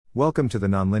Welcome to the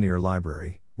Nonlinear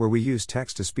Library, where we use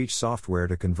text-to-speech software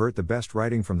to convert the best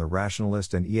writing from the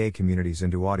rationalist and EA communities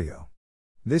into audio.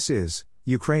 This is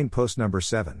Ukraine Post number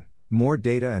 7, More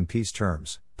Data and Peace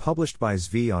Terms, published by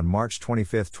Zvi on March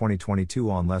 25, 2022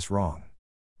 on Less Wrong.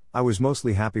 I was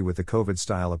mostly happy with the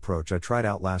COVID-style approach I tried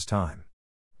out last time.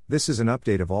 This is an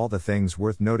update of all the things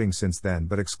worth noting since then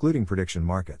but excluding prediction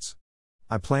markets.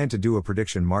 I plan to do a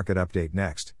prediction market update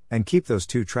next, and keep those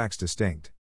two tracks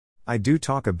distinct. I do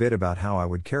talk a bit about how I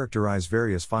would characterize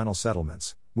various final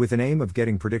settlements, with an aim of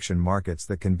getting prediction markets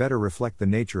that can better reflect the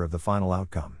nature of the final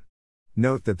outcome.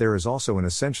 Note that there is also an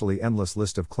essentially endless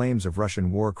list of claims of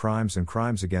Russian war crimes and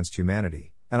crimes against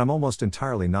humanity, and I'm almost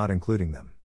entirely not including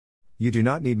them. You do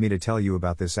not need me to tell you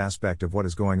about this aspect of what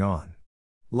is going on.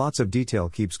 Lots of detail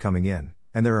keeps coming in,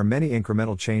 and there are many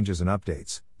incremental changes and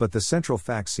updates, but the central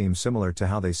facts seem similar to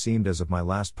how they seemed as of my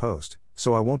last post,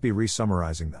 so I won't be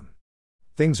re-summarizing them.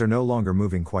 Things are no longer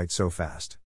moving quite so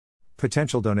fast.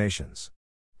 Potential donations.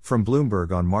 From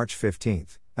Bloomberg on March 15,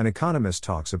 an economist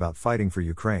talks about fighting for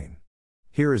Ukraine.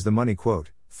 Here is the money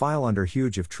quote, "File under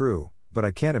huge if true, but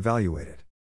I can't evaluate it.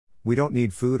 We don't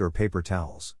need food or paper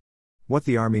towels. What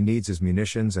the army needs is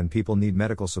munitions and people need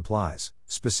medical supplies,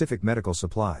 specific medical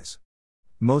supplies.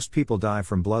 Most people die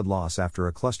from blood loss after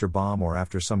a cluster bomb or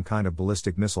after some kind of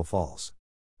ballistic missile falls.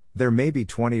 There may be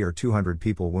 20 or 200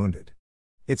 people wounded.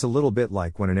 It's a little bit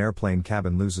like when an airplane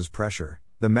cabin loses pressure,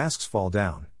 the masks fall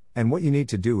down, and what you need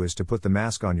to do is to put the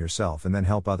mask on yourself and then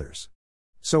help others.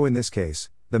 So in this case,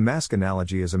 the mask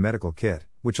analogy is a medical kit,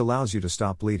 which allows you to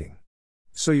stop bleeding.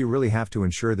 So you really have to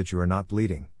ensure that you are not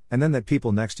bleeding, and then that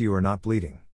people next to you are not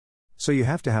bleeding. So you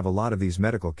have to have a lot of these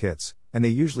medical kits, and they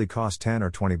usually cost 10 or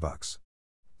 20 bucks.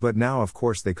 But now of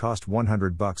course they cost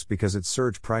 100 bucks because it's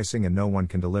surge pricing and no one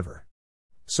can deliver.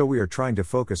 So we are trying to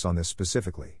focus on this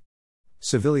specifically.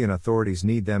 Civilian authorities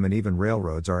need them and even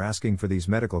railroads are asking for these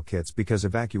medical kits because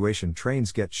evacuation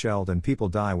trains get shelled and people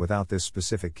die without this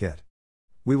specific kit.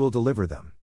 We will deliver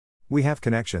them. We have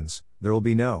connections, there will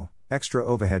be no extra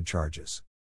overhead charges.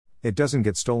 It doesn't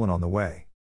get stolen on the way.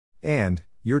 And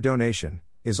your donation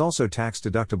is also tax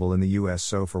deductible in the US,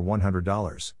 so for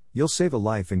 $100, you'll save a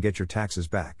life and get your taxes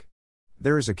back.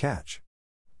 There is a catch.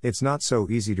 It's not so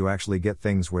easy to actually get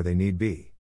things where they need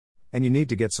be. And you need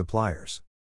to get suppliers.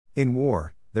 In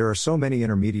war, there are so many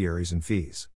intermediaries and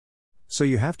fees. So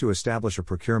you have to establish a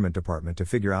procurement department to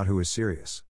figure out who is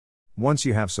serious. Once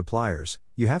you have suppliers,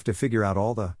 you have to figure out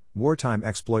all the wartime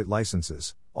exploit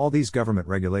licenses, all these government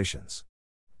regulations.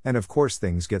 And of course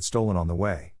things get stolen on the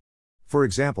way. For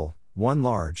example, one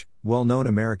large, well-known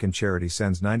American charity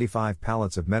sends 95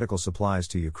 pallets of medical supplies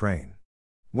to Ukraine.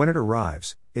 When it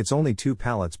arrives, it's only 2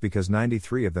 pallets because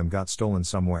 93 of them got stolen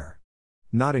somewhere.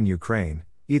 Not in Ukraine,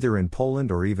 either in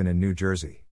Poland or even in New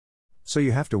Jersey. So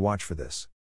you have to watch for this.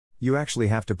 You actually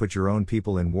have to put your own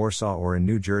people in Warsaw or in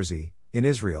New Jersey, in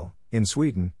Israel, in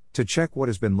Sweden, to check what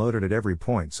has been loaded at every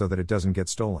point so that it doesn't get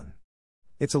stolen.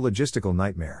 It's a logistical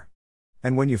nightmare.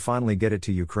 And when you finally get it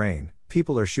to Ukraine,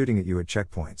 people are shooting at you at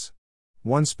checkpoints.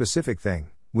 One specific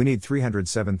thing, we need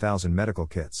 307,000 medical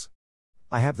kits.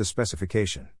 I have the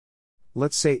specification.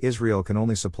 Let's say Israel can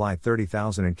only supply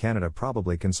 30,000 and Canada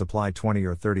probably can supply 20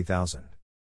 or 30,000.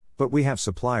 But we have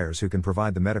suppliers who can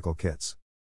provide the medical kits.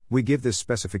 We give this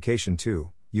specification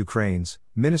to Ukraine's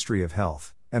Ministry of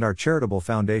Health, and our charitable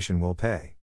foundation will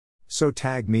pay. So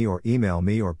tag me or email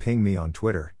me or ping me on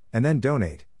Twitter, and then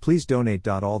donate. Please donate.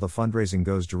 All the fundraising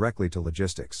goes directly to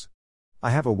logistics. I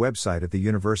have a website at the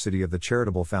University of the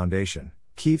Charitable Foundation,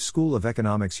 Kyiv School of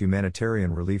Economics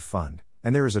Humanitarian Relief Fund,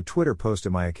 and there is a Twitter post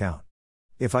at my account.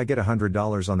 If I get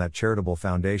 $100 on that charitable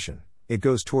foundation, it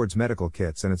goes towards medical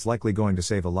kits and it's likely going to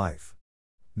save a life.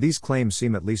 These claims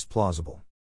seem at least plausible.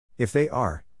 If they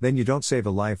are, then you don't save a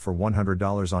life for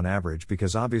 $100 on average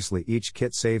because obviously each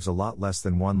kit saves a lot less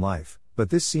than one life, but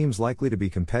this seems likely to be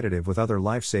competitive with other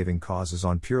life-saving causes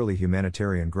on purely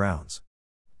humanitarian grounds.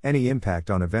 Any impact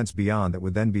on events beyond that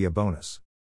would then be a bonus.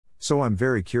 So I'm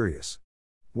very curious.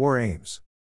 War aims.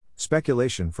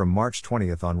 Speculation from March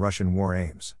 20 on Russian war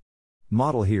aims.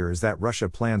 Model here is that Russia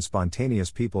planned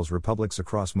spontaneous people's republics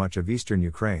across much of eastern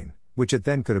Ukraine, which it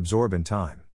then could absorb in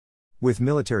time. With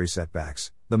military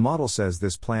setbacks, the model says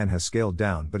this plan has scaled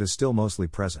down but is still mostly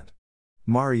present.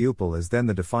 Mariupol is then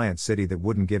the defiant city that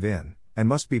wouldn't give in, and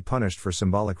must be punished for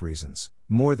symbolic reasons,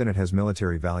 more than it has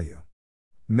military value.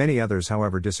 Many others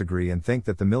however disagree and think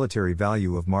that the military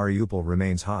value of Mariupol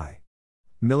remains high.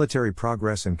 Military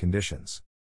progress and conditions.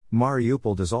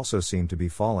 Mariupol does also seem to be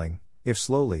falling, if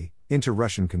slowly, into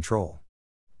Russian control.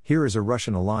 Here is a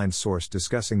Russian-aligned source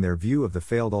discussing their view of the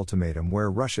failed ultimatum where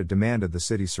Russia demanded the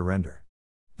city surrender.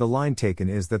 The line taken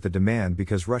is that the demand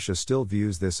because Russia still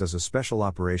views this as a special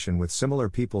operation with similar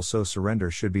people, so surrender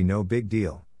should be no big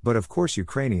deal, but of course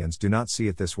Ukrainians do not see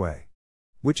it this way.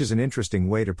 Which is an interesting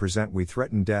way to present we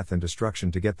threatened death and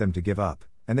destruction to get them to give up,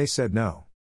 and they said no.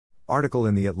 Article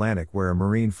in The Atlantic where a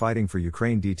Marine fighting for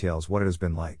Ukraine details what it has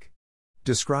been like.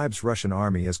 Describes Russian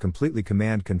army as completely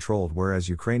command-controlled whereas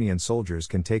Ukrainian soldiers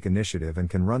can take initiative and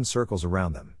can run circles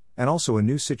around them, and also a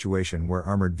new situation where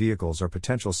armored vehicles are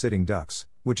potential sitting ducks,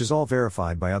 which is all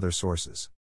verified by other sources.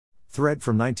 Thread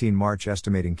from 19 March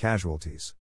estimating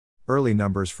casualties. Early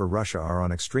numbers for Russia are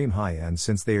on extreme high end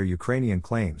since they are Ukrainian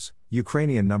claims,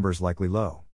 Ukrainian numbers likely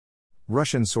low.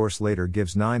 Russian source later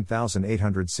gives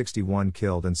 9,861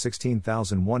 killed and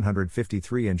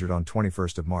 16,153 injured on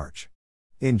 21st of March.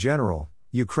 In general,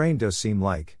 Ukraine does seem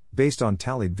like, based on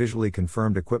tallied visually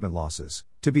confirmed equipment losses,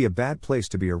 to be a bad place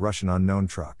to be a Russian unknown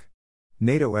truck.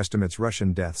 NATO estimates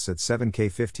Russian deaths at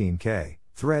 7,000-15,000.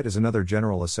 Thread is another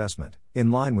general assessment,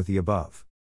 in line with the above.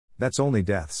 That's only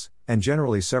deaths, and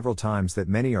generally several times that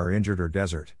many are injured or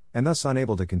desert, and thus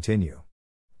unable to continue.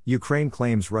 Ukraine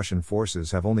claims Russian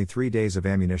forces have only 3 days of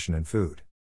ammunition and food.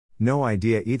 No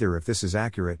idea either if this is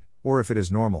accurate, or if it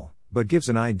is normal, but gives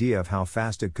an idea of how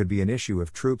fast it could be an issue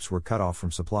if troops were cut off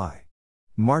from supply.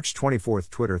 March 24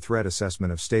 Twitter thread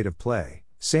assessment of state of play,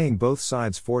 saying both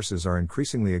sides' forces are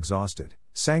increasingly exhausted,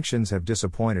 sanctions have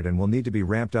disappointed and will need to be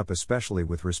ramped up especially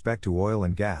with respect to oil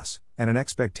and gas, and an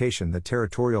expectation that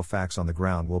territorial facts on the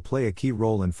ground will play a key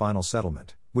role in final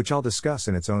settlement, which I'll discuss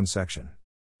in its own section.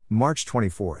 March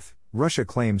 24, Russia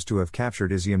claims to have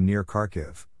captured Izium near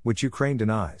Kharkiv, which Ukraine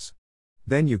denies.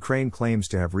 Then Ukraine claims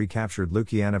to have recaptured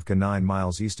Lukyanovka 9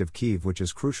 miles east of Kyiv, which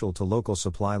is crucial to local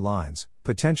supply lines,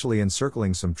 potentially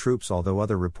encircling some troops, although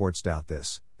other reports doubt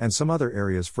this, and some other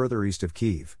areas further east of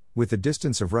Kyiv, with the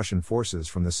distance of Russian forces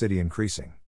from the city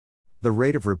increasing. The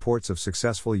rate of reports of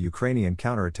successful Ukrainian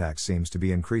counterattacks seems to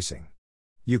be increasing.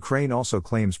 Ukraine also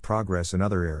claims progress in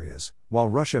other areas, while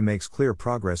Russia makes clear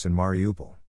progress in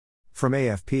Mariupol. From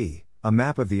AFP, a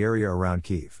map of the area around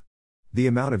Kyiv. The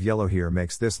amount of yellow here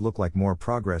makes this look like more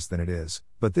progress than it is,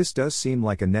 but this does seem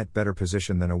like a net better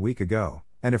position than a week ago,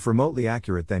 and if remotely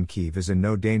accurate then Kyiv is in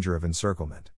no danger of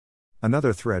encirclement.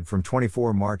 Another thread from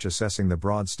 24 March assessing the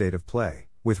broad state of play,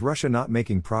 with Russia not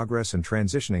making progress and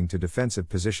transitioning to defensive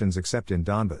positions except in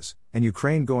Donbas, and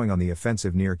Ukraine going on the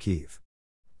offensive near Kyiv.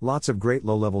 Lots of great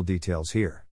low-level details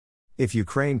here. If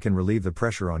Ukraine can relieve the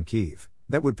pressure on Kyiv,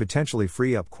 that would potentially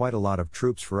free up quite a lot of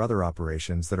troops for other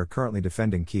operations that are currently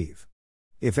defending Kyiv.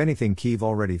 If anything, Kyiv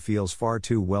already feels far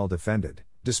too well defended,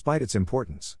 despite its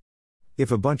importance. If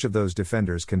a bunch of those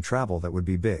defenders can travel, that would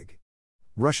be big.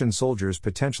 Russian soldiers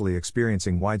potentially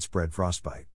experiencing widespread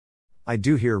frostbite. I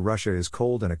do hear Russia is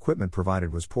cold and equipment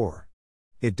provided was poor.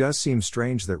 It does seem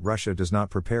strange that Russia does not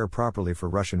prepare properly for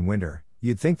Russian winter.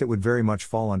 You'd think that would very much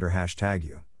fall under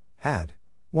 #you had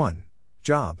one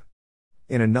job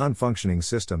in a non-functioning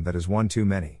system that is one too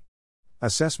many.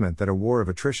 Assessment that a war of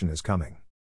attrition is coming.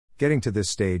 Getting to this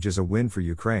stage is a win for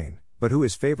Ukraine, but who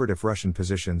is favored if Russian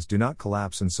positions do not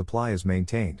collapse and supply is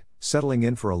maintained, settling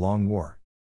in for a long war?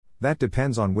 That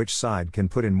depends on which side can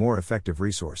put in more effective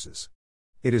resources.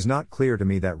 It is not clear to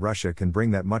me that Russia can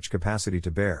bring that much capacity to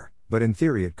bear, but in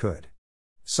theory it could.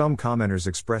 Some commenters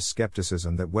express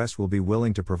skepticism that West will be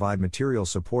willing to provide material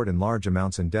support in large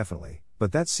amounts indefinitely,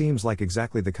 but that seems like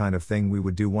exactly the kind of thing we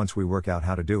would do once we work out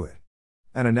how to do it.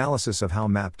 An analysis of how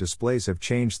map displays have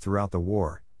changed throughout the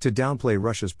war, to downplay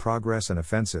Russia's progress and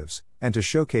offensives, and to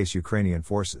showcase Ukrainian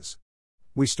forces.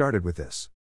 We started with this.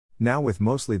 Now with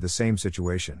mostly the same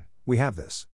situation, we have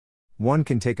this. One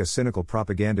can take a cynical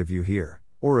propaganda view here,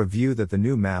 or a view that the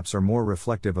new maps are more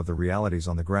reflective of the realities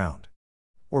on the ground.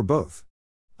 Or both.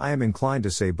 I am inclined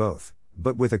to say both,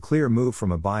 but with a clear move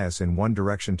from a bias in one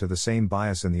direction to the same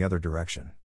bias in the other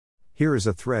direction. Here is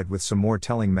a thread with some more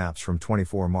telling maps from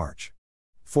 24 March.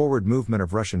 Forward movement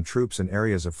of Russian troops in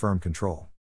areas of firm control.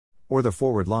 Or the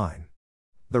forward line.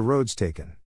 The roads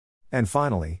taken. And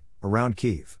finally, around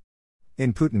Kyiv.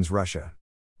 In Putin's Russia.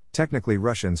 Technically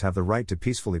Russians have the right to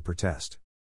peacefully protest.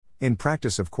 In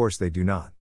practice of course they do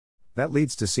not. That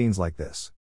leads to scenes like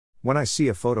this. When I see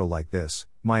a photo like this,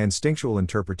 my instinctual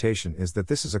interpretation is that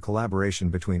this is a collaboration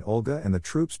between Olga and the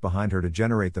troops behind her to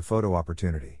generate the photo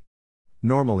opportunity.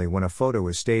 Normally when a photo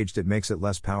is staged it makes it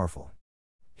less powerful.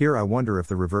 Here I wonder if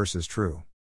the reverse is true.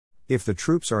 If the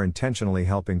troops are intentionally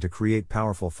helping to create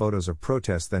powerful photos of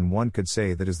protest, then one could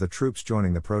say that is the troops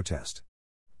joining the protest.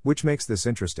 Which makes this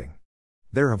interesting.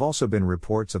 There have also been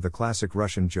reports of the classic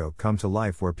Russian joke come to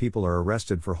life where people are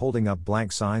arrested for holding up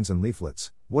blank signs and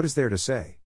leaflets. What is there to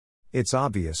say? It's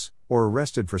obvious, or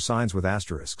arrested for signs with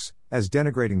asterisks, as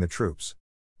denigrating the troops.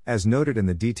 As noted in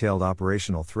the detailed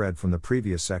operational thread from the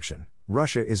previous section,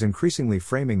 Russia is increasingly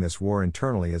framing this war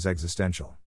internally as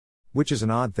existential. Which is an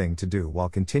odd thing to do while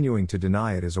continuing to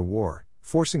deny it as a war,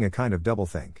 forcing a kind of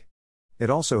doublethink.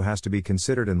 It also has to be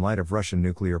considered in light of Russian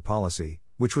nuclear policy,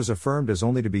 which was affirmed as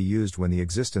only to be used when the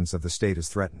existence of the state is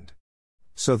threatened.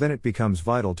 So then it becomes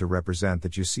vital to represent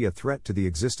that you see a threat to the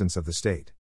existence of the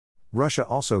state. Russia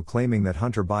also claiming that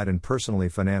Hunter Biden personally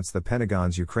financed the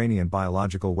Pentagon's Ukrainian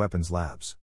biological weapons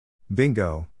labs.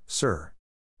 Bingo, sir.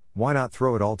 Why not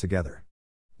throw it all together?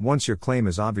 Once your claim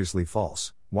is obviously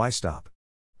false, why stop?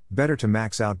 Better to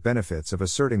max out benefits of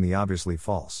asserting the obviously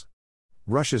false.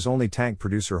 Russia's only tank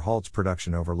producer halts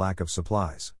production over lack of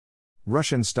supplies.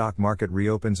 Russian stock market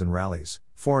reopens and rallies,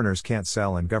 foreigners can't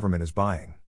sell and government is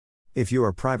buying. If you are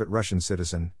a private Russian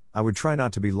citizen, I would try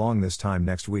not to be long this time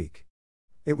next week.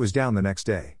 It was down the next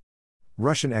day.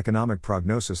 Russian economic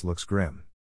prognosis looks grim.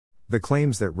 The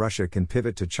claims that Russia can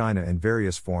pivot to China in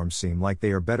various forms seem like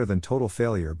they are better than total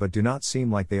failure but do not seem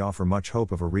like they offer much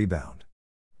hope of a rebound.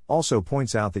 Also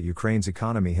points out that Ukraine's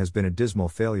economy has been a dismal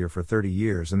failure for 30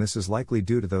 years and this is likely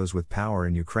due to those with power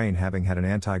in Ukraine having had an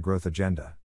anti-growth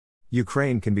agenda.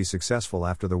 Ukraine can be successful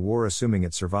after the war assuming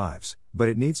it survives, but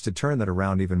it needs to turn that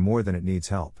around even more than it needs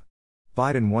help.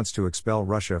 Biden wants to expel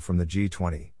Russia from the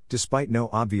G20, despite no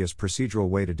obvious procedural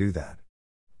way to do that.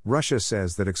 Russia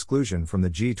says that exclusion from the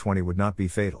G20 would not be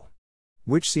fatal.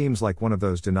 Which seems like one of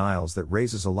those denials that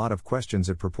raises a lot of questions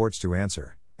it purports to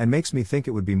answer, and makes me think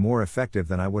it would be more effective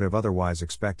than I would have otherwise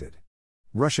expected.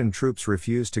 Russian troops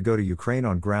refuse to go to Ukraine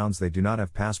on grounds they do not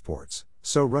have passports,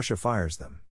 so Russia fires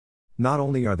them. Not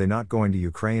only are they not going to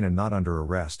Ukraine and not under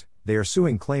arrest, they are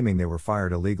suing claiming they were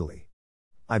fired illegally.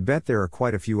 I bet there are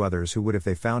quite a few others who would, if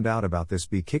they found out about this,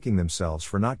 be kicking themselves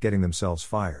for not getting themselves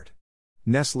fired.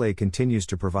 Nestlé continues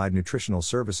to provide nutritional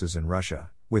services in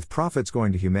Russia, with profits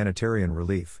going to humanitarian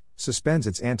relief, suspends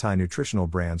its anti-nutritional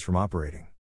brands from operating.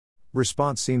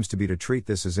 Response seems to be to treat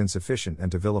this as insufficient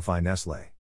and to vilify Nestlé.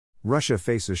 Russia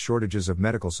faces shortages of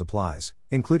medical supplies,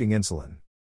 including insulin.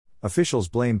 Officials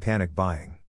blame panic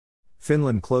buying.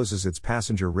 Finland closes its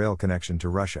passenger rail connection to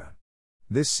Russia.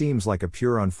 This seems like a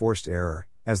pure unforced error,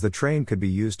 as the train could be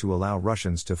used to allow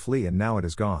Russians to flee and now it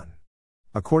is gone.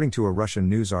 According to a Russian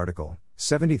news article,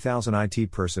 70,000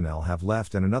 IT personnel have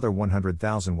left and another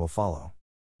 100,000 will follow.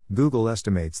 Google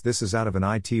estimates this is out of an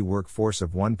IT workforce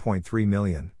of 1.3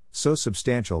 million. So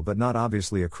substantial but not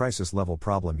obviously a crisis-level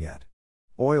problem yet.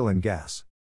 Oil and gas.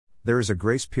 There is a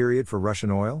grace period for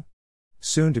Russian oil?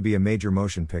 Soon to be a major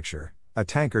motion picture, a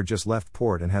tanker just left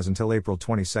port and has until April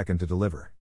 22 to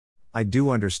deliver. I do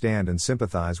understand and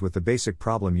sympathize with the basic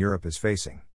problem Europe is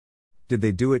facing. Did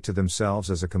they do it to themselves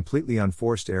as a completely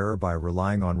unforced error by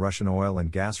relying on Russian oil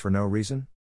and gas for no reason?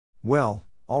 Well,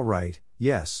 all right,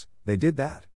 yes, they did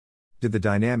that. Did the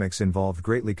dynamics involved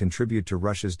greatly contribute to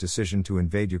Russia's decision to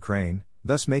invade Ukraine,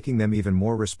 thus making them even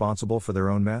more responsible for their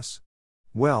own mess?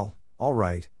 Well, all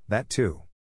right, that too.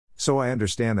 So I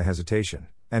understand the hesitation,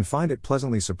 and find it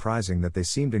pleasantly surprising that they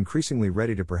seemed increasingly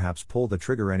ready to perhaps pull the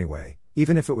trigger anyway,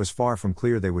 even if it was far from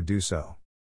clear they would do so.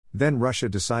 Then Russia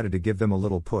decided to give them a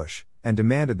little push, and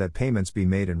demanded that payments be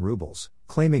made in rubles,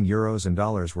 claiming euros and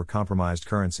dollars were compromised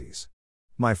currencies.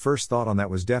 My first thought on that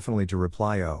was definitely to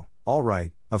reply, oh, all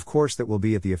right, of course that will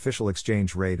be at the official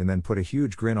exchange rate, and then put a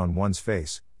huge grin on one's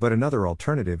face, but another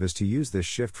alternative is to use this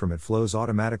shift from it flows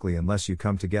automatically unless you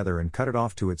come together and cut it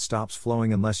off to it stops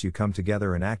flowing unless you come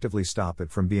together and actively stop it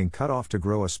from being cut off to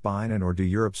grow a spine and or do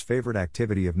Europe's favorite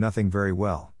activity of nothing very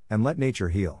well, and let nature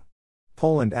heal.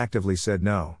 Poland actively said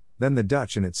no, then the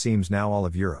Dutch and it seems now all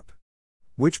of Europe.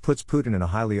 Which puts Putin in a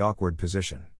highly awkward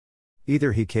position.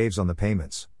 Either he caves on the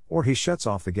payments, or he shuts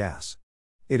off the gas.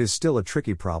 It is still a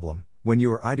tricky problem, when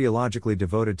you are ideologically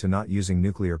devoted to not using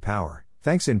nuclear power,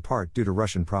 thanks in part due to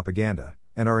Russian propaganda,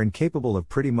 and are incapable of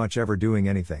pretty much ever doing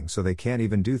anything, so they can't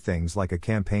even do things like a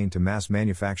campaign to mass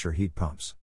manufacture heat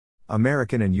pumps.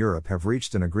 America and Europe have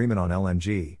reached an agreement on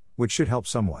LNG, which should help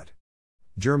somewhat.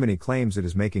 Germany claims it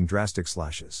is making drastic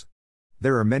slashes.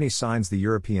 There are many signs the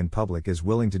European public is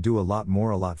willing to do a lot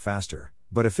more a lot faster,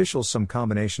 but officials some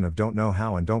combination of don't know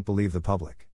how and don't believe the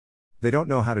public. They don't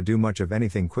know how to do much of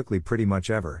anything quickly pretty much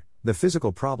ever, the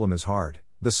physical problem is hard,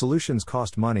 the solutions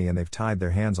cost money and they've tied their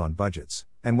hands on budgets,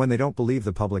 and when they don't believe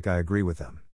the public I agree with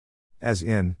them. As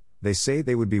in, they say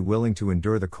they would be willing to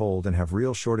endure the cold and have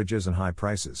real shortages and high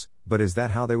prices, but is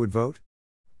that how they would vote?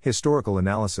 Historical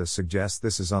analysis suggests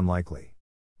this is unlikely.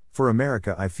 For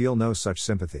America I feel no such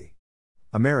sympathy.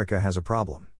 America has a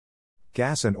problem.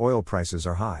 Gas and oil prices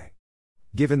are high.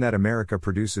 Given that America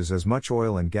produces as much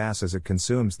oil and gas as it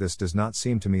consumes, this does not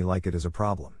seem to me like it is a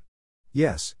problem.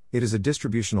 Yes, it is a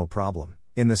distributional problem,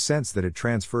 in the sense that it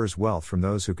transfers wealth from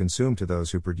those who consume to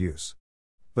those who produce.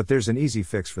 But there's an easy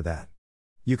fix for that.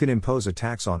 You can impose a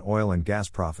tax on oil and gas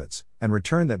profits, and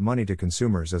return that money to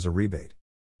consumers as a rebate.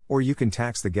 Or you can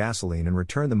tax the gasoline and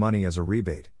return the money as a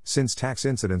rebate, since tax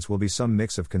incidence will be some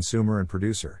mix of consumer and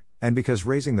producer, and because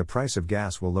raising the price of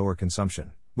gas will lower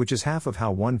consumption, which is half of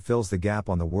how one fills the gap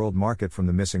on the world market from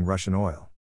the missing Russian oil.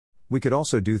 We could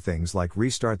also do things like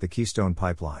restart the Keystone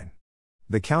Pipeline.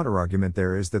 The counterargument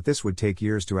there is that this would take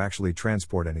years to actually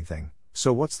transport anything,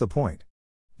 so what's the point?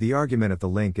 The argument at the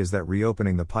link is that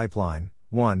reopening the pipeline,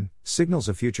 1. Signals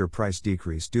a future price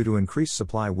decrease due to increased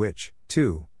supply which,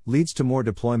 2. Leads to more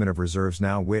deployment of reserves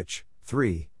now which,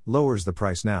 3. Lowers the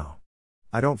price now.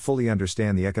 I don't fully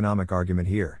understand the economic argument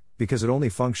here, because it only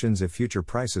functions if future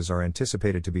prices are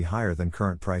anticipated to be higher than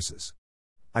current prices.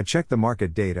 I checked the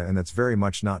market data and that's very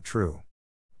much not true.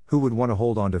 Who would want to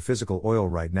hold on to physical oil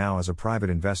right now as a private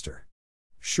investor?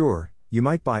 Sure, you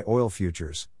might buy oil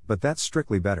futures, but that's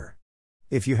strictly better.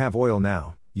 If you have oil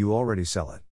now, you already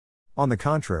sell it. On the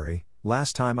contrary,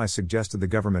 last time I suggested the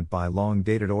government buy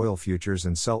long-dated oil futures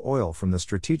and sell oil from the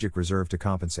strategic reserve to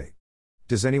compensate.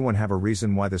 Does anyone have a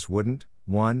reason why this wouldn't,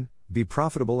 1. Be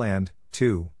profitable and,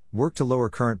 2. Work to lower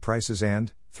current prices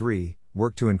and, 3.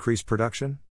 Work to increase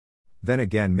production? Then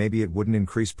again, maybe it wouldn't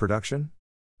increase production?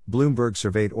 Bloomberg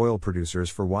surveyed oil producers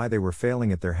for why they were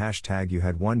failing at their #you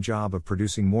had one job of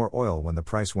producing more oil when the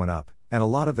price went up, and a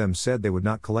lot of them said they would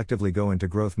not collectively go into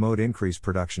growth mode increase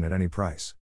production at any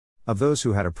price. Of those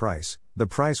who had a price, the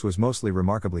price was mostly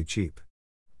remarkably cheap.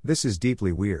 This is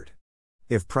deeply weird.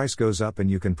 If price goes up and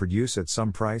you can produce at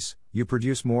some price, you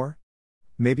produce more?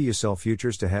 Maybe you sell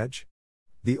futures to hedge?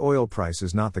 The oil price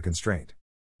is not the constraint.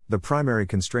 The primary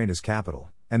constraint is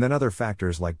capital, and then other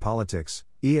factors like politics,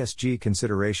 ESG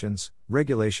considerations,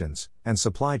 regulations, and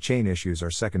supply chain issues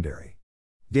are secondary.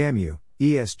 Damn you,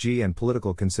 ESG and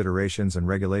political considerations and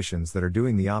regulations that are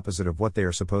doing the opposite of what they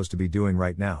are supposed to be doing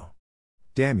right now.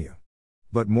 Damn you.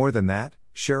 But more than that,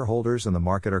 shareholders and the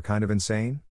market are kind of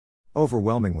insane?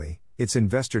 Overwhelmingly, it's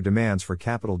investor demands for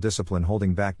capital discipline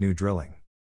holding back new drilling.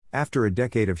 After a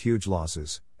decade of huge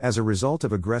losses, as a result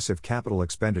of aggressive capital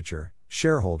expenditure,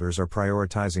 shareholders are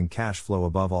prioritizing cash flow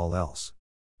above all else.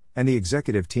 And the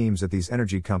executive teams at these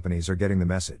energy companies are getting the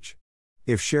message.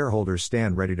 If shareholders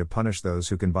stand ready to punish those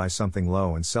who can buy something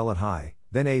low and sell it high,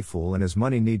 then a fool and his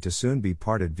money need to soon be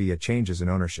parted via changes in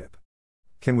ownership.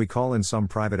 Can we call in some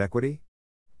private equity?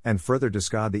 And further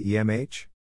discard the EMH?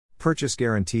 Purchase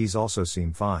guarantees also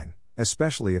seem fine,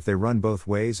 especially if they run both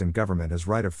ways and government has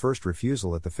right of first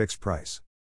refusal at the fixed price.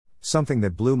 Something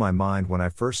that blew my mind when I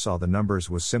first saw the numbers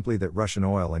was simply that Russian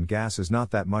oil and gas is not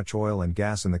that much oil and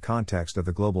gas in the context of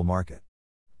the global market.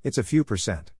 It's a few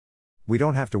percent. We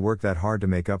don't have to work that hard to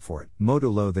make up for it,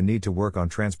 modulo the need to work on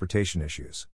transportation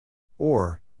issues.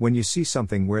 Or, when you see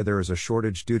something where there is a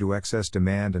shortage due to excess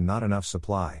demand and not enough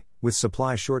supply, with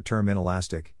supply short-term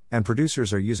inelastic, and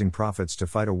producers are using profits to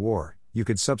fight a war, you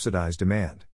could subsidize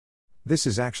demand. This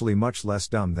is actually much less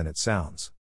dumb than it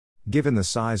sounds. Given the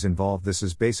size involved, this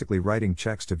is basically writing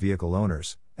checks to vehicle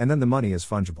owners, and then the money is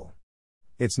fungible.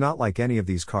 It's not like any of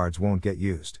these cards won't get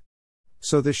used.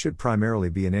 So this should primarily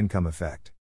be an income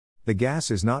effect. The gas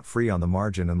is not free on the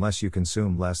margin unless you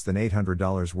consume less than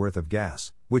 $800 worth of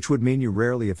gas, which would mean you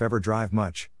rarely if ever drive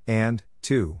much, and,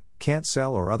 2, can't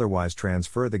sell or otherwise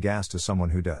transfer the gas to someone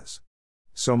who does.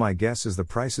 So my guess is the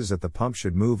prices at the pump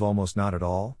should move almost not at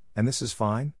all, and this is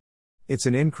fine? It's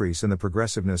an increase in the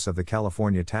progressiveness of the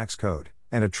California tax code,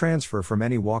 and a transfer from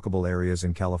any walkable areas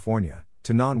in California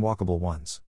to non-walkable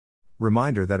ones.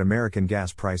 Reminder that American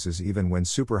gas prices even when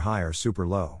super high are super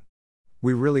low.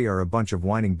 We really are a bunch of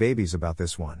whining babies about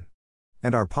this one.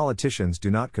 And our politicians do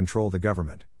not control the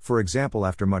government. For example,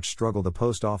 after much struggle, the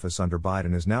post office under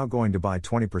Biden is now going to buy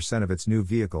 20% of its new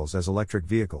vehicles as electric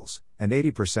vehicles, and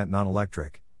 80%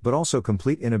 non-electric, but also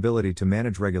complete inability to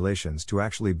manage regulations to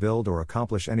actually build or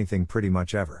accomplish anything pretty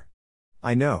much ever.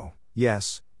 I know,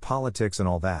 yes, politics and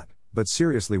all that, but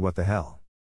seriously, what the hell?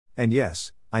 And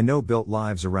yes, I know built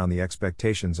lives around the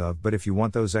expectations of, but if you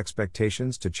want those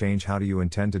expectations to change, how do you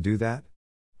intend to do that?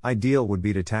 Ideal would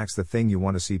be to tax the thing you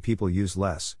want to see people use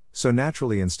less, so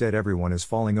naturally instead everyone is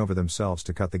falling over themselves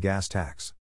to cut the gas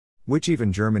tax. Which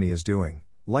even Germany is doing,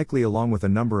 likely along with a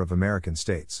number of American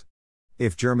states.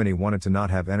 If Germany wanted to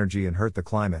not have energy and hurt the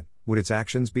climate, would its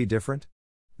actions be different?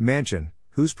 Manchin,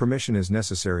 whose permission is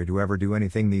necessary to ever do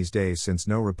anything these days since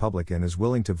no Republican is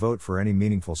willing to vote for any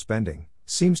meaningful spending,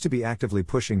 seems to be actively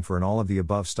pushing for an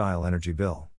all-of-the-above style energy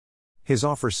bill. His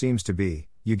offer seems to be,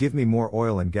 you give me more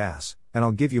oil and gas, and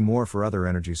I'll give you more for other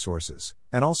energy sources,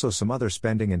 and also some other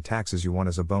spending and taxes you want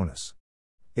as a bonus.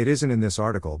 It isn't in this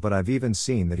article, but I've even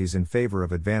seen that he's in favor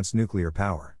of advanced nuclear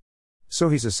power. So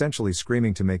he's essentially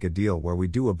screaming to make a deal where we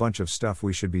do a bunch of stuff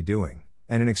we should be doing,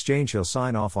 and in exchange he'll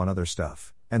sign off on other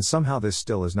stuff, and somehow this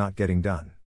still is not getting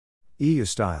done. EU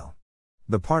style.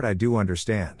 The part I do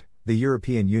understand, the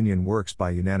European Union works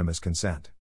by unanimous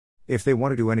consent. If they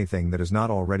want to do anything that is not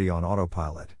already on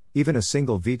autopilot, even a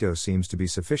single veto seems to be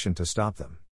sufficient to stop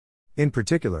them. In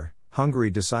particular, Hungary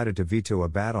decided to veto a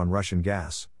ban on Russian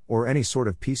gas, or any sort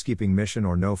of peacekeeping mission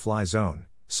or no-fly zone,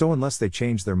 so unless they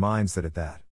change their minds that at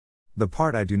that. The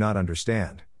part I do not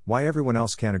understand, why everyone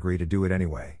else can't agree to do it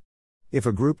anyway. If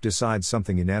a group decides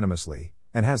something unanimously,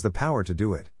 and has the power to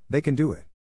do it, they can do it.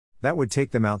 That would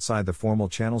take them outside the formal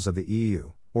channels of the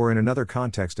EU, or in another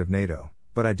context of NATO,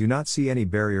 but I do not see any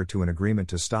barrier to an agreement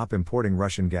to stop importing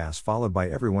Russian gas followed by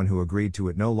everyone who agreed to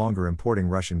it no longer importing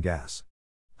Russian gas.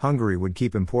 Hungary would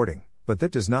keep importing, but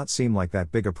that does not seem like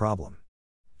that big a problem.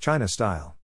 China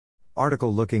style.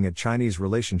 Article looking at Chinese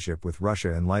relationship with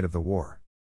Russia in light of the war.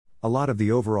 A lot of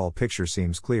the overall picture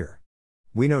seems clear.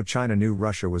 We know China knew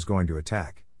Russia was going to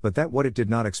attack, but that what it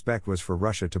did not expect was for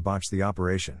Russia to botch the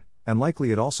operation, and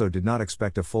likely it also did not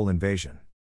expect a full invasion.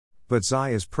 But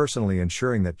Xi is personally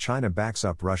ensuring that China backs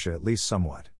up Russia at least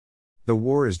somewhat. The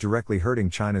war is directly hurting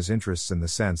China's interests in the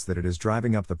sense that it is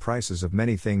driving up the prices of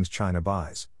many things China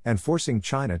buys, and forcing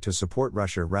China to support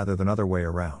Russia rather than other way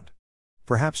around.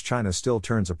 Perhaps China still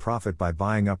turns a profit by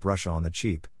buying up Russia on the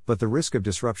cheap, but the risk of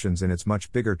disruptions in its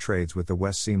much bigger trades with the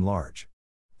West seem large.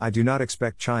 I do not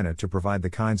expect China to provide the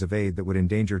kinds of aid that would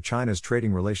endanger China's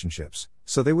trading relationships,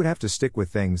 so they would have to stick with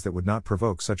things that would not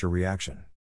provoke such a reaction.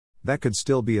 That could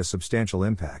still be a substantial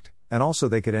impact, and also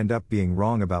they could end up being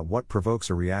wrong about what provokes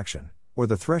a reaction, or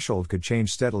the threshold could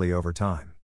change steadily over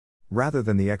time. Rather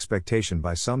than the expectation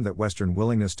by some that Western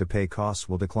willingness to pay costs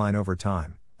will decline over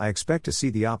time, I expect to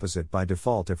see the opposite by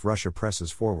default if Russia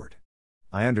presses forward.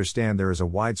 I understand there is a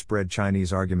widespread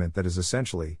Chinese argument that is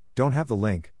essentially, don't have the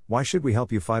link, why should we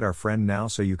help you fight our friend now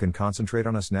so you can concentrate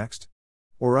on us next?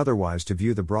 Or otherwise to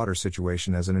view the broader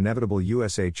situation as an inevitable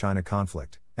USA-China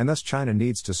conflict, and thus China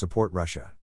needs to support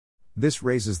Russia. This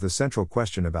raises the central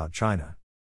question about China.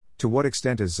 To what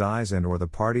extent is Xi's and or the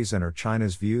parties and or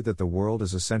China's view that the world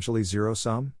is essentially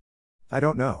zero-sum? I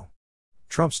don't know.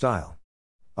 Trump style.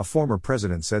 A former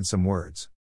president said some words.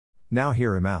 Now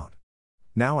hear him out.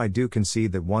 Now I do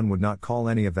concede that one would not call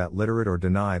any of that literate or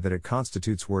deny that it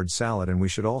constitutes word salad, and we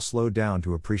should all slow down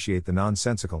to appreciate the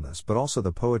nonsensicalness but also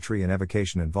the poetry and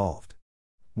evocation involved.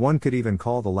 One could even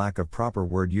call the lack of proper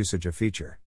word usage a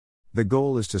feature. The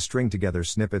goal is to string together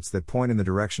snippets that point in the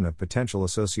direction of potential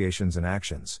associations and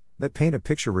actions, that paint a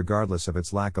picture regardless of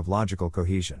its lack of logical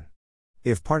cohesion.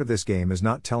 If part of this game is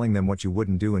not telling them what you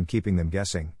wouldn't do and keeping them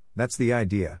guessing, that's the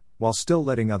idea, while still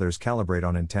letting others calibrate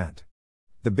on intent.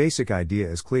 The basic idea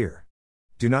is clear.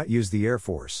 Do not use the Air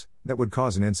Force, that would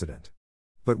cause an incident.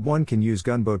 But one can use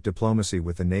gunboat diplomacy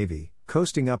with the Navy,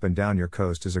 coasting up and down your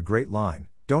coast is a great line,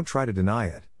 don't try to deny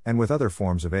it, and with other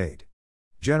forms of aid.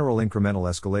 General incremental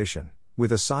escalation,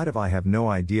 with a side of I have no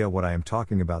idea what I am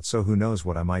talking about so who knows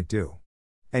what I might do.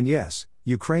 And yes,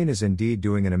 Ukraine is indeed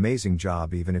doing an amazing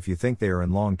job even if you think they are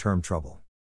in long-term trouble.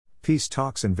 Peace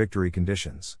talks and victory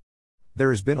conditions.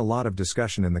 There has been a lot of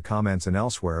discussion in the comments and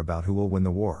elsewhere about who will win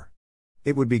the war.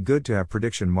 It would be good to have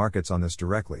prediction markets on this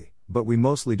directly, but we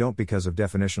mostly don't because of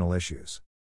definitional issues.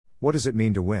 What does it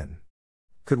mean to win?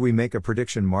 Could we make a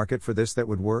prediction market for this that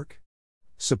would work?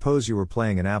 Suppose you were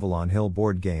playing an Avalon Hill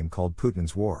board game called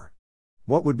Putin's War.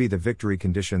 What would be the victory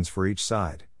conditions for each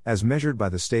side, as measured by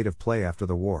the state of play after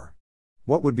the war?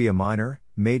 What would be a minor,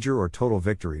 major or total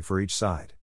victory for each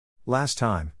side? Last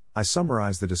time, I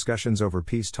summarized the discussions over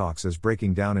peace talks as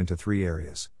breaking down into 3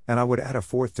 areas, and I would add a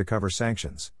 4th to cover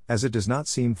sanctions, as it does not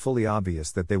seem fully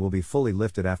obvious that they will be fully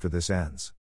lifted after this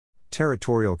ends.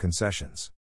 Territorial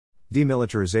concessions.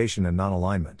 Demilitarization and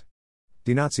non-alignment.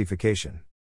 Denazification.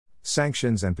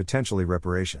 Sanctions and potentially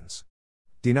reparations.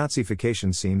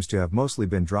 Denazification seems to have mostly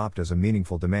been dropped as a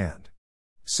meaningful demand.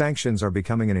 Sanctions are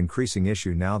becoming an increasing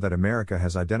issue now that America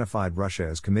has identified Russia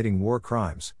as committing war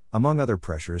crimes, among other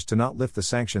pressures to not lift the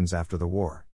sanctions after the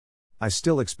war. I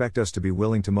still expect us to be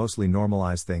willing to mostly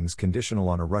normalize things conditional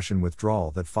on a Russian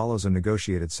withdrawal that follows a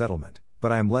negotiated settlement,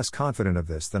 but I am less confident of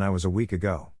this than I was a week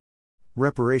ago.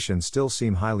 Reparations still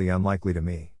seem highly unlikely to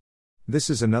me. This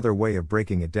is another way of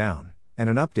breaking it down, and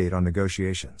an update on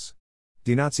negotiations.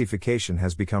 Denazification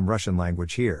has become Russian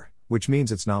language here, which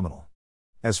means it's nominal.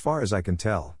 As far as I can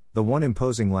tell, the one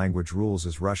imposing language rules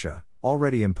is Russia,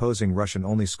 already imposing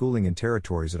Russian-only schooling in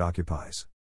territories it occupies.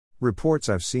 Reports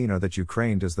I've seen are that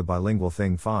Ukraine does the bilingual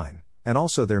thing fine, and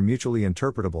also they're mutually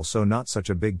interpretable so not such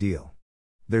a big deal.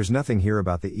 There's nothing here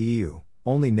about the EU,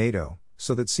 only NATO,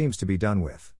 so that seems to be done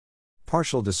with.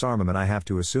 Partial disarmament I have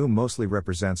to assume mostly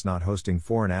represents not hosting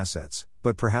foreign assets,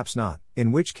 but perhaps not,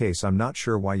 in which case I'm not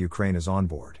sure why Ukraine is on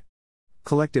board.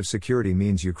 Collective security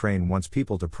means Ukraine wants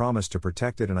people to promise to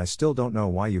protect it, and I still don't know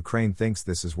why Ukraine thinks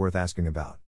this is worth asking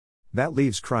about. That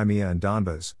leaves Crimea and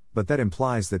Donbas, but that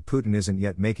implies that Putin isn't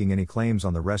yet making any claims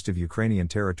on the rest of Ukrainian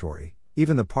territory,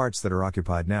 even the parts that are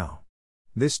occupied now.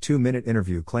 This 2-minute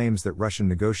interview claims that Russian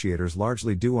negotiators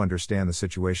largely do understand the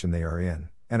situation they are in,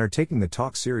 and are taking the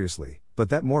talk seriously, but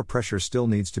that more pressure still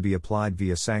needs to be applied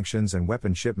via sanctions and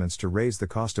weapon shipments to raise the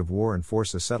cost of war and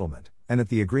force a settlement, and that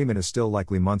the agreement is still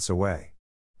likely months away.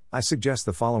 I suggest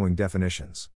the following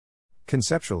definitions.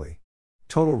 Conceptually,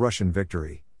 total Russian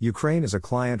victory: Ukraine is a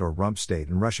client or rump state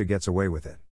and Russia gets away with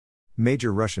it.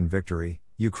 Major Russian victory: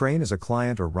 Ukraine is a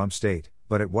client or rump state,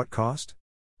 but at what cost?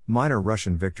 Minor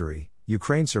Russian victory: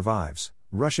 Ukraine survives,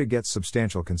 Russia gets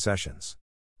substantial concessions.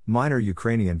 Minor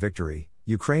Ukrainian victory: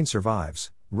 Ukraine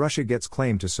survives, Russia gets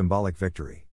claim to symbolic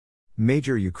victory.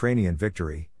 Major Ukrainian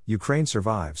victory: Ukraine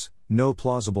survives, no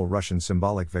plausible Russian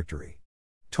symbolic victory.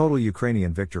 Total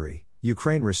Ukrainian victory: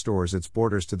 Ukraine restores its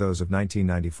borders to those of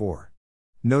 1994.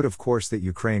 Note of course that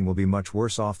Ukraine will be much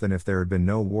worse off than if there had been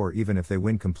no war, even if they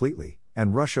win completely,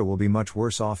 and Russia will be much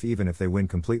worse off even if they win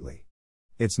completely.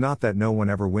 It's not that no one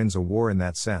ever wins a war in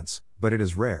that sense, but it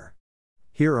is rare.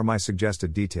 Here are my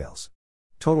suggested details.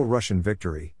 Total Russian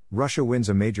victory: Russia wins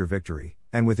a major victory,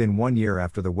 and within 1 year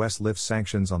after the West lifts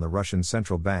sanctions on the Russian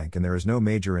central bank and there is no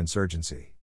major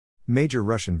insurgency. Major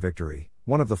Russian victory: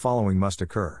 one of the following must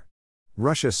occur.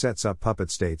 Russia sets up puppet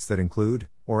states that include,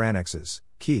 or annexes,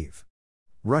 Kyiv.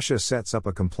 Russia sets up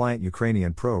a compliant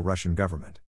Ukrainian pro-Russian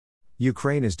government.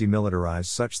 Ukraine is demilitarized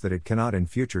such that it cannot in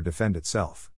future defend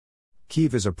itself.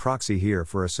 Kyiv is a proxy here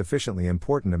for a sufficiently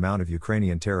important amount of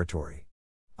Ukrainian territory.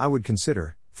 I would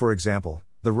consider, for example,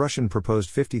 the Russian proposed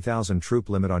 50,000 troop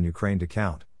limit on Ukraine to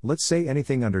count, let's say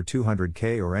anything under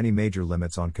 200k, or any major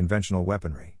limits on conventional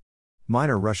weaponry.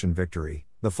 Minor Russian victory: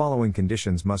 the following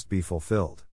conditions must be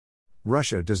fulfilled.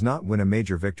 Russia does not win a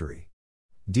major victory.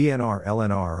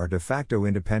 DNR/LNR are de facto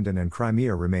independent and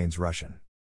Crimea remains Russian.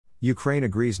 Ukraine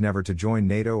agrees never to join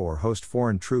NATO or host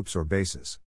foreign troops or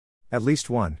bases. At least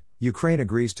one, Ukraine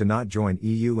agrees to not join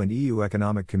EU and EU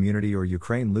Economic Community, or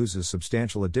Ukraine loses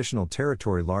substantial additional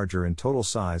territory larger in total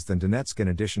size than Donetsk in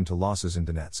addition to losses in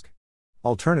Donetsk.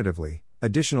 Alternatively,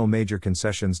 additional major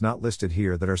concessions not listed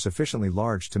here that are sufficiently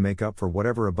large to make up for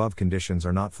whatever above conditions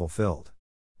are not fulfilled.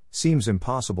 Seems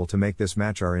impossible to make this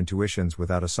match our intuitions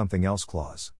without a something else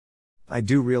clause. I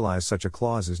do realize such a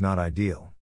clause is not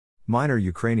ideal. Minor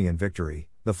Ukrainian victory: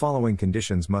 the following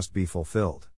conditions must be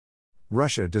fulfilled.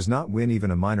 Russia does not win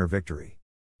even a minor victory.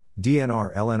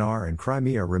 DNR/LNR and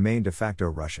Crimea remain de facto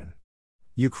Russian.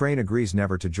 Ukraine agrees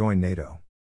never to join NATO.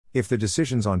 If the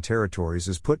decisions on territories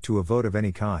is put to a vote of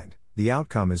any kind, the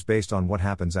outcome is based on what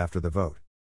happens after the vote.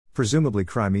 Presumably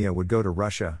Crimea would go to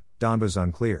Russia, Donbas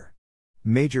unclear.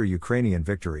 Major Ukrainian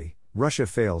victory: Russia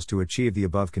fails to achieve the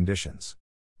above conditions.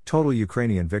 Total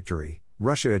Ukrainian victory: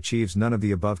 Russia achieves none of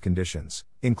the above conditions,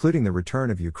 including the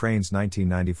return of Ukraine's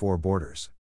 1994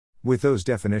 borders. With those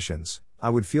definitions,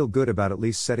 I would feel good about at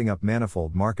least setting up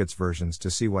manifold markets versions to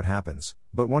see what happens,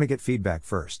 but want to get feedback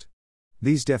first.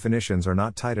 These definitions are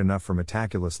not tight enough for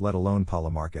Metaculus, let alone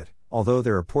Polymarket, although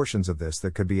there are portions of this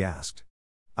that could be asked.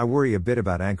 I worry a bit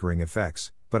about anchoring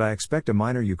effects, but I expect a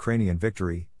minor Ukrainian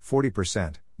victory,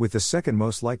 40%, with the second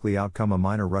most likely outcome a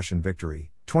minor Russian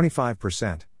victory,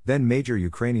 25%, then major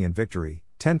Ukrainian victory,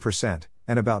 10%,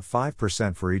 and about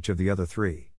 5% for each of the other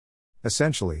three.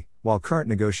 Essentially, while current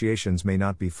negotiations may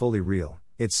not be fully real,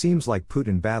 it seems like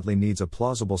Putin badly needs a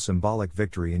plausible symbolic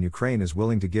victory and Ukraine is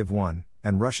willing to give one,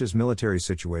 and Russia's military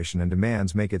situation and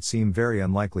demands make it seem very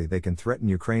unlikely they can threaten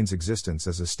Ukraine's existence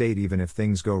as a state even if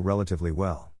things go relatively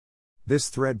well. This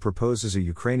thread proposes a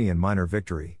Ukrainian minor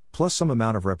victory, plus some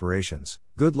amount of reparations,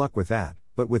 good luck with that,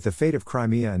 but with the fate of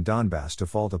Crimea and Donbass to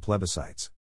fall to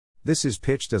plebiscites. This is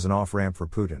pitched as an off-ramp for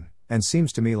Putin, and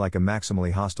seems to me like a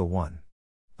maximally hostile one.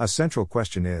 A central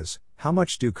question is, how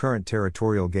much do current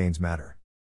territorial gains matter?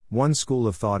 One school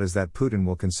of thought is that Putin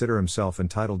will consider himself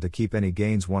entitled to keep any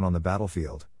gains won on the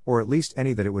battlefield, or at least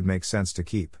any that it would make sense to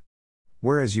keep.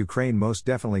 Whereas Ukraine most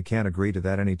definitely can't agree to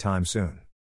that any time soon.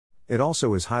 It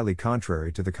also is highly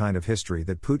contrary to the kind of history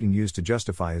that Putin used to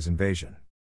justify his invasion.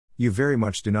 You very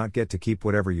much do not get to keep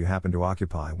whatever you happen to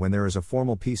occupy when there is a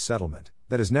formal peace settlement.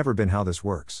 That has never been how this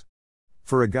works.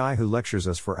 For a guy who lectures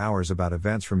us for hours about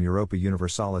events from Europa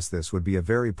Universalis, this would be a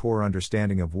very poor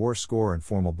understanding of war score and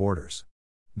formal borders.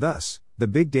 Thus, The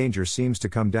big danger seems to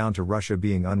come down to Russia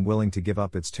being unwilling to give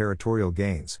up its territorial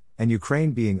gains, and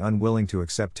Ukraine being unwilling to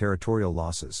accept territorial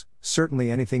losses, certainly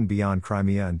anything beyond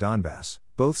Crimea and Donbass,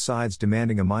 both sides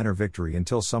demanding a minor victory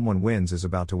until someone wins is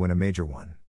about to win a major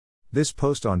one. This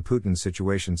post on Putin's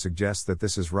situation suggests that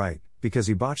this is right, because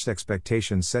he botched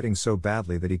expectations setting so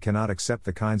badly that he cannot accept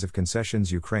the kinds of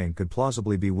concessions Ukraine could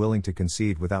plausibly be willing to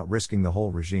concede without risking the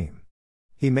whole regime.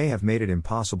 He may have made it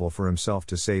impossible for himself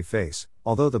to save face,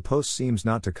 although the post seems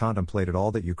not to contemplate at all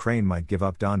that Ukraine might give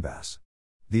up Donbass.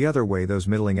 The other way those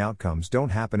middling outcomes don't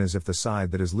happen is if the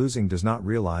side that is losing does not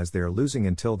realize they are losing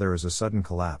until there is a sudden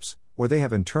collapse, or they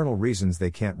have internal reasons they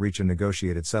can't reach a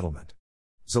negotiated settlement.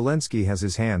 Zelensky has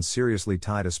his hands seriously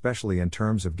tied, especially in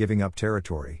terms of giving up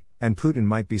territory, and Putin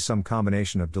might be some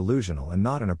combination of delusional and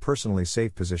not in a personally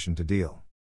safe position to deal.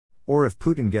 Or if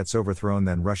Putin gets overthrown,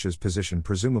 then Russia's position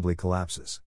presumably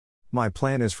collapses. My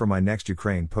plan is for my next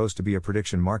Ukraine post to be a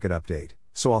prediction market update,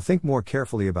 so I'll think more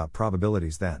carefully about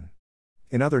probabilities then.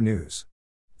 In other news,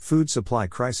 food supply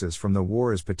crisis from the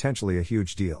war is potentially a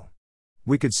huge deal.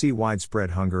 We could see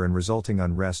widespread hunger and resulting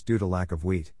unrest due to lack of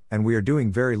wheat, and we are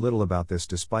doing very little about this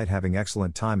despite having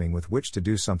excellent timing with which to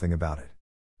do something about it.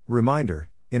 Reminder,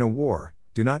 in a war,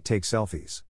 do not take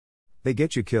selfies. They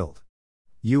get you killed.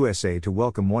 USA to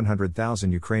welcome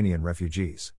 100,000 Ukrainian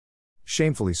refugees.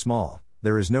 Shamefully small,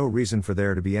 there is no reason for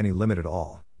there to be any limit at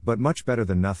all, but much better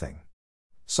than nothing.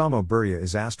 Samo Burya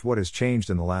is asked what has changed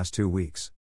in the last 2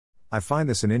 weeks. I find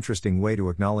this an interesting way to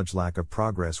acknowledge lack of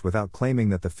progress without claiming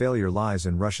that the failure lies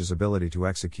in Russia's ability to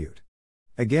execute.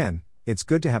 Again, it's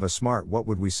good to have a smart "what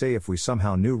would we say if we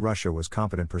somehow knew Russia was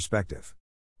competent" perspective.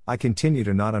 I continue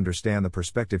to not understand the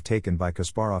perspective taken by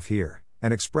Kasparov here,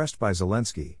 and expressed by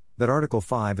Zelensky, that Article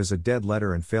 5 is a dead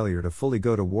letter and failure to fully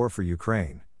go to war for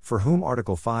Ukraine, for whom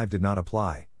Article 5 did not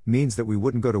apply, means that we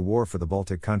wouldn't go to war for the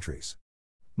Baltic countries.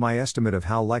 My estimate of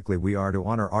how likely we are to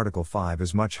honor Article 5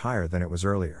 is much higher than it was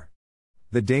earlier.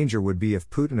 The danger would be if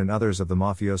Putin and others of the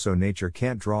mafioso nature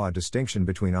can't draw a distinction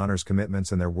between honors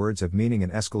commitments and their words have meaning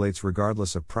and escalates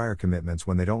regardless of prior commitments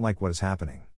when they don't like what is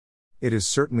happening. It is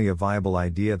certainly a viable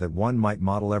idea that one might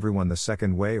model everyone the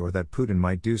second way or that Putin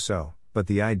might do so, but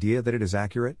the idea that it is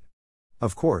accurate?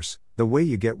 Of course, the way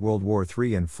you get World War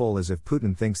III in full is if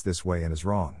Putin thinks this way and is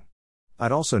wrong.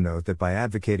 I'd also note that by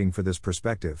advocating for this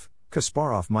perspective,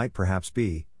 Kasparov might perhaps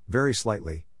be, very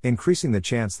slightly, increasing the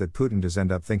chance that Putin does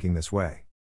end up thinking this way.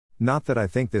 Not that I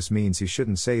think this means he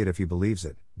shouldn't say it if he believes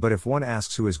it, but if one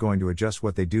asks who is going to adjust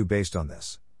what they do based on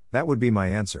this, that would be my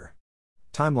answer.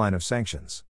 Timeline of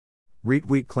sanctions.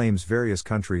 Retweet claims various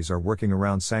countries are working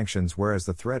around sanctions, whereas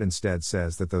the thread instead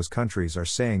says that those countries are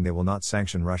saying they will not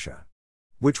sanction Russia.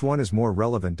 Which one is more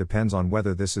relevant depends on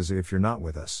whether this is "if you're not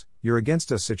with us, you're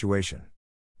against us" situation.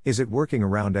 Is it working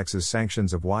around X's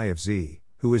sanctions of Y if Z,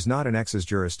 who is not in X's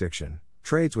jurisdiction,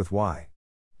 trades with Y?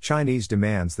 Chinese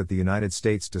demands that the United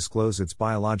States disclose its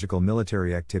biological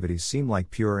military activities seem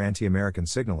like pure anti-American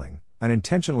signaling, an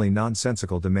intentionally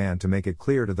nonsensical demand to make it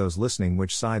clear to those listening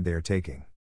which side they are taking.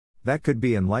 That could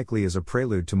be and likely is a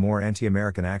prelude to more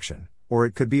anti-American action, or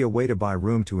it could be a way to buy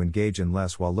room to engage in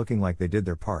less while looking like they did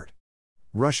their part.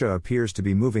 Russia appears to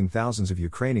be moving thousands of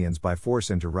Ukrainians by force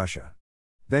into Russia.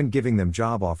 Then giving them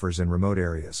job offers in remote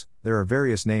areas. There are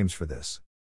various names for this.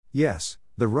 Yes,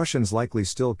 the Russians likely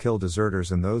still kill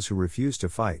deserters and those who refuse to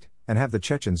fight, and have the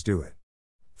Chechens do it.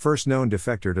 First known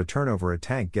defector to turn over a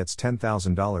tank gets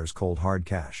 $10,000 cold hard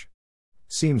cash.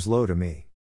 Seems low to me.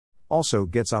 Also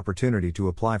gets opportunity to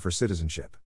apply for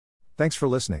citizenship. Thanks for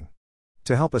listening.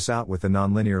 To help us out with the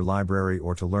Nonlinear Library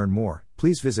or to learn more,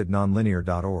 please visit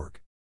nonlinear.org.